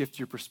God and shift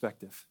your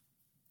perspective.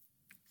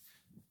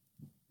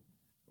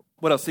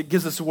 What else? It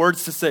gives us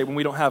words to say when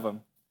we don't have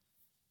them.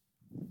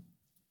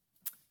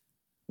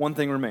 One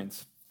thing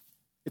remains.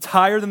 It's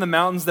higher than the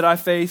mountains that I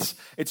face.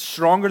 It's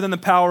stronger than the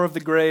power of the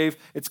grave.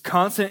 It's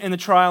constant in the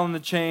trial and the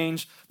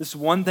change. This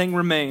one thing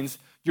remains.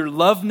 Your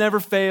love never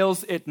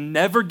fails. It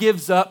never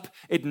gives up.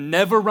 It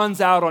never runs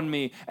out on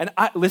me. And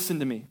listen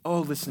to me. Oh,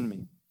 listen to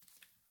me.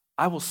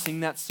 I will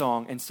sing that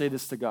song and say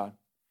this to God.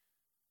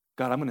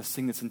 God, I'm going to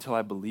sing this until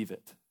I believe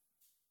it.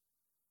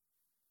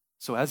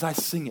 So as I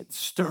sing it,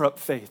 stir up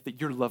faith that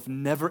your love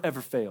never,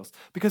 ever fails.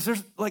 Because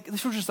if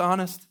we're just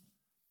honest,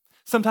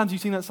 sometimes you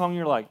sing that song and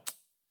you're like,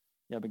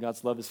 yeah, but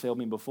God's love has failed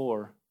me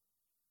before.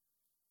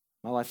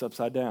 My life's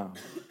upside down.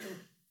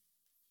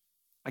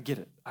 I get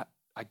it.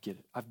 I get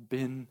it. I've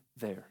been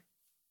there.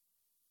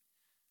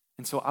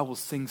 And so I will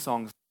sing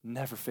songs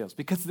never fails.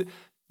 Because,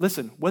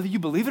 listen, whether you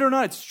believe it or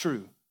not, it's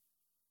true.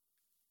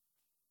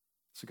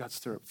 So God,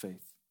 stir up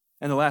faith.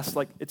 And the last,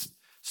 it's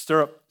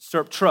stir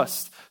up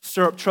trust.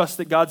 Stir up trust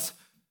that God's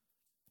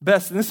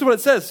best. And this is what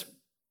it says,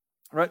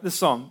 right? This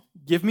song.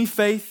 Give me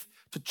faith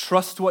to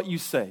trust what you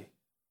say.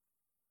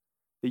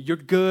 That you're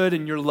good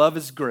and your love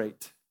is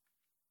great.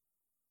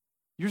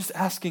 You're just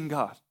asking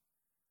God,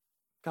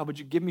 would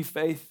you give me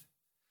faith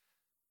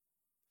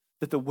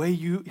that the way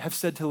you have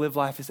said to live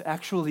life is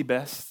actually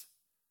best?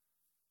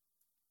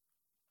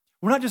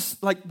 We're not just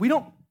I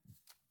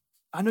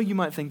know you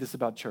might think this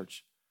about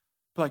church,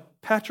 but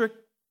Patrick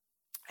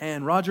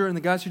and Roger and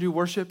the guys who do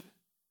worship,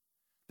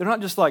 they're not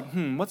just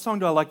what song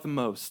do I like the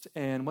most?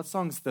 And what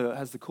song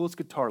has the coolest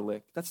guitar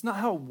lick? That's not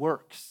how it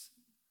works.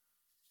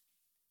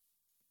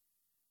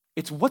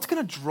 It's what's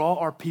going to draw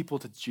our people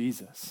to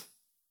Jesus.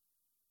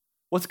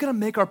 What's going to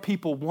make our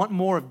people want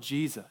more of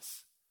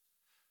Jesus.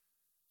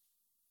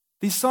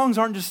 These songs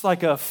aren't just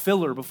like a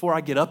filler before I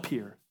get up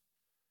here.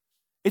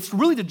 It's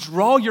really to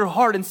draw your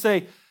heart and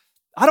say,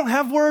 I don't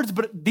have words,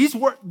 but this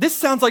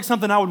sounds like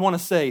something I would want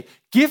to say.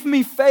 Give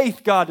me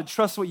faith, God, to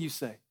trust what you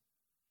say.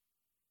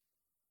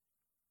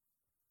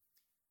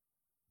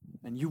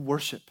 And you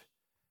worship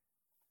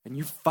and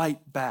you fight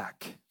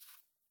back.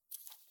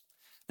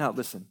 Now,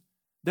 listen.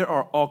 There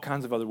are all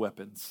kinds of other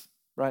weapons,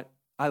 right?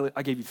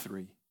 I gave you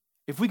 3.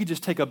 If we could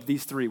just take up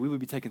these 3, we would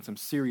be taking some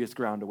serious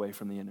ground away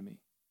from the enemy.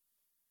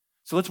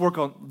 So let's work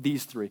on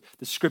these 3,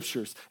 the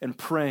scriptures and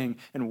praying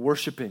and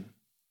worshiping,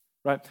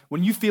 right?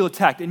 When you feel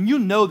attacked, and you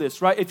know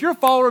this, right? If you're a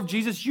follower of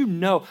Jesus, you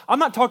know. I'm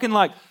not talking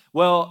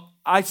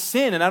I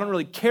sin and I don't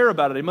really care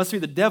about it. It must be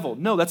the devil.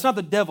 No, that's not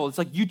the devil. It's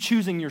like you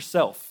choosing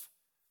yourself.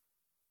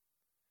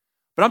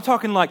 But I'm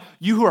talking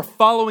you who are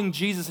following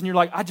Jesus and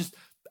you're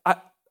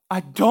I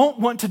don't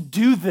want to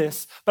do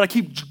this, but I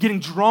keep getting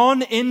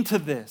drawn into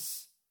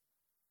this.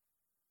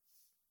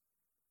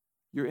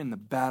 You're in the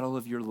battle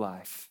of your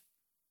life.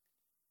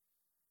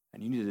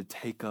 And you need to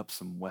take up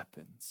some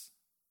weapons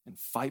and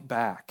fight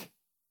back.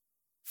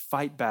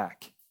 Fight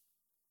back.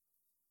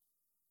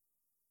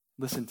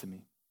 Listen to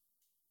me.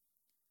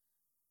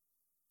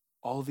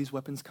 All of these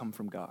weapons come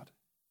from God.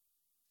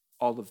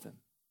 All of them.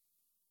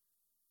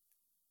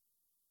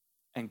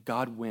 And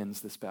God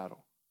wins this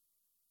battle.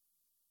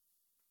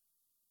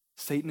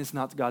 Satan is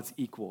not God's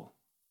equal.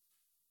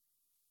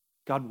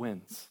 God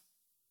wins.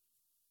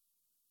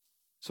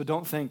 So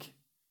don't think,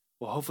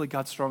 well, hopefully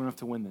God's strong enough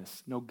to win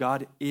this. No,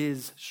 God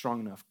is strong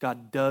enough.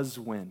 God does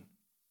win.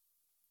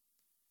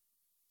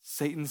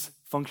 Satan's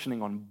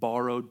functioning on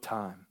borrowed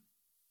time.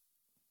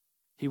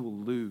 He will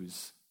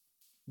lose.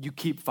 You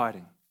keep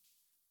fighting.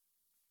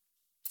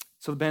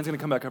 So the band's going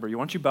to come back over you.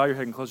 Why don't you bow your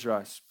head and close your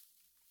eyes?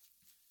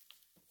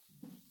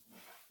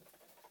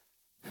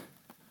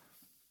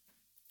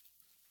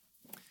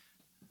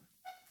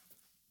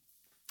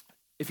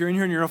 If you're in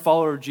here and you're a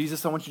follower of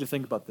Jesus, I want you to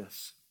think about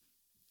this.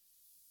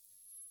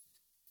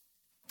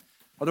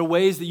 Are there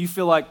ways that you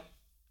feel man,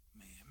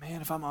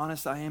 if I'm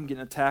honest, I am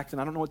getting attacked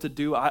and I don't know what to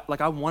do? I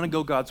want to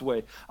go God's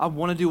way. I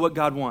want to do what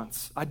God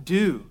wants. I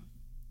do.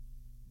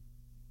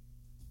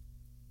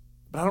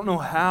 But I don't know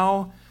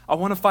how. I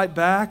want to fight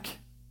back.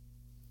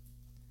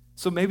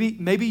 So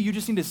maybe you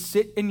just need to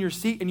sit in your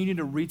seat and you need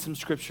to read some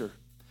scripture.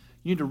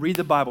 You need to read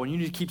the Bible and you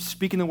need to keep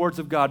speaking the words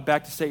of God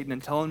back to Satan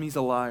and tell him he's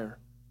a liar.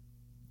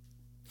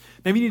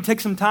 Maybe you need to take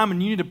some time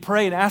and you need to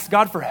pray and ask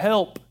God for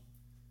help.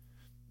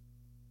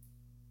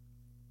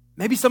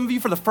 Maybe some of you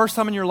for the first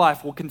time in your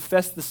life will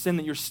confess the sin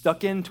that you're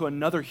stuck in to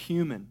another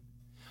human,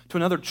 to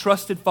another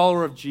trusted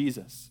follower of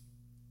Jesus.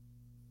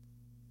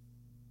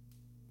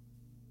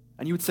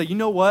 And you would say, you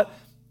know what?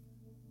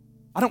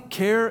 I don't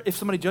care if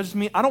somebody judges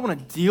me. I don't want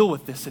to deal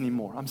with this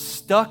anymore. I'm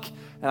stuck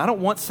and I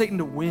don't want Satan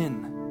to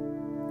win.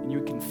 And you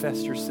would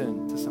confess your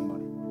sin to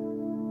somebody.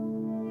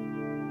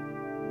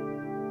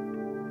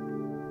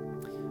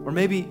 Or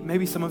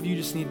maybe some of you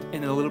just need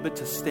in a little bit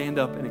to stand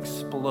up and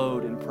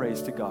explode in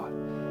praise to God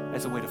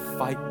as a way to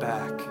fight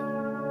back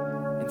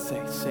and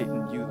say,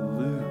 Satan, you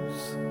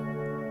lose.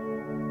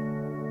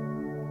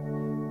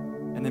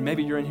 And then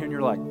maybe you're in here and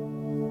you're like,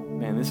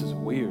 man, this is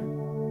weird.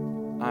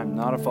 I'm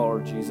not a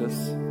follower of Jesus.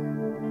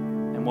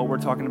 And what we're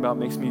talking about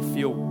makes me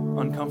feel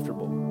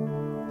uncomfortable.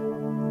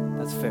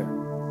 That's fair.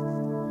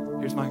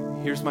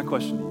 Here's my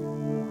question to you.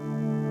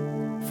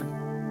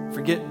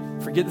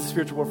 Forget the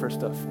spiritual warfare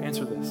stuff.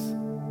 Answer this.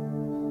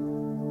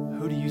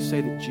 Who do you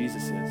say that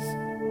Jesus is?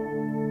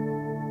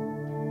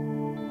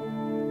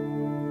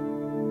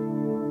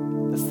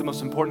 That's the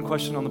most important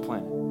question on the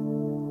planet.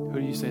 Who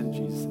do you say that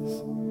Jesus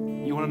is?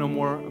 You want to know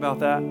more about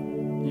that?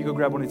 You go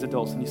grab one of these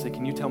adults and you say,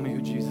 can you tell me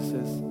who Jesus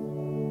is?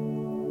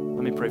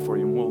 Let me pray for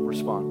you and we'll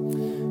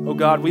respond. Oh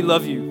God, we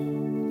love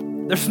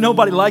you. There's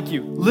nobody like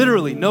you.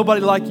 Literally,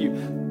 nobody like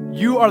you.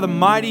 You are the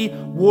mighty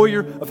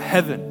warrior of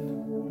heaven.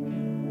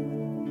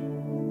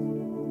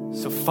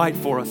 So fight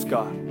for us,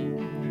 God.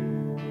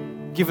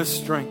 Give us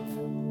strength.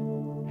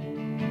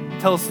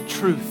 Tell us the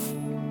truth.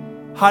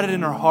 Hide it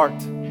in our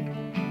heart.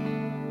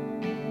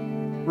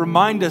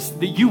 Remind us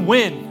that you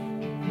win.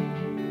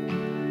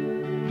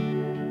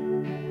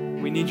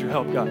 We need your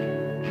help, God.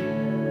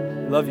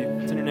 We love you.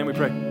 It's in your name we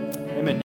pray.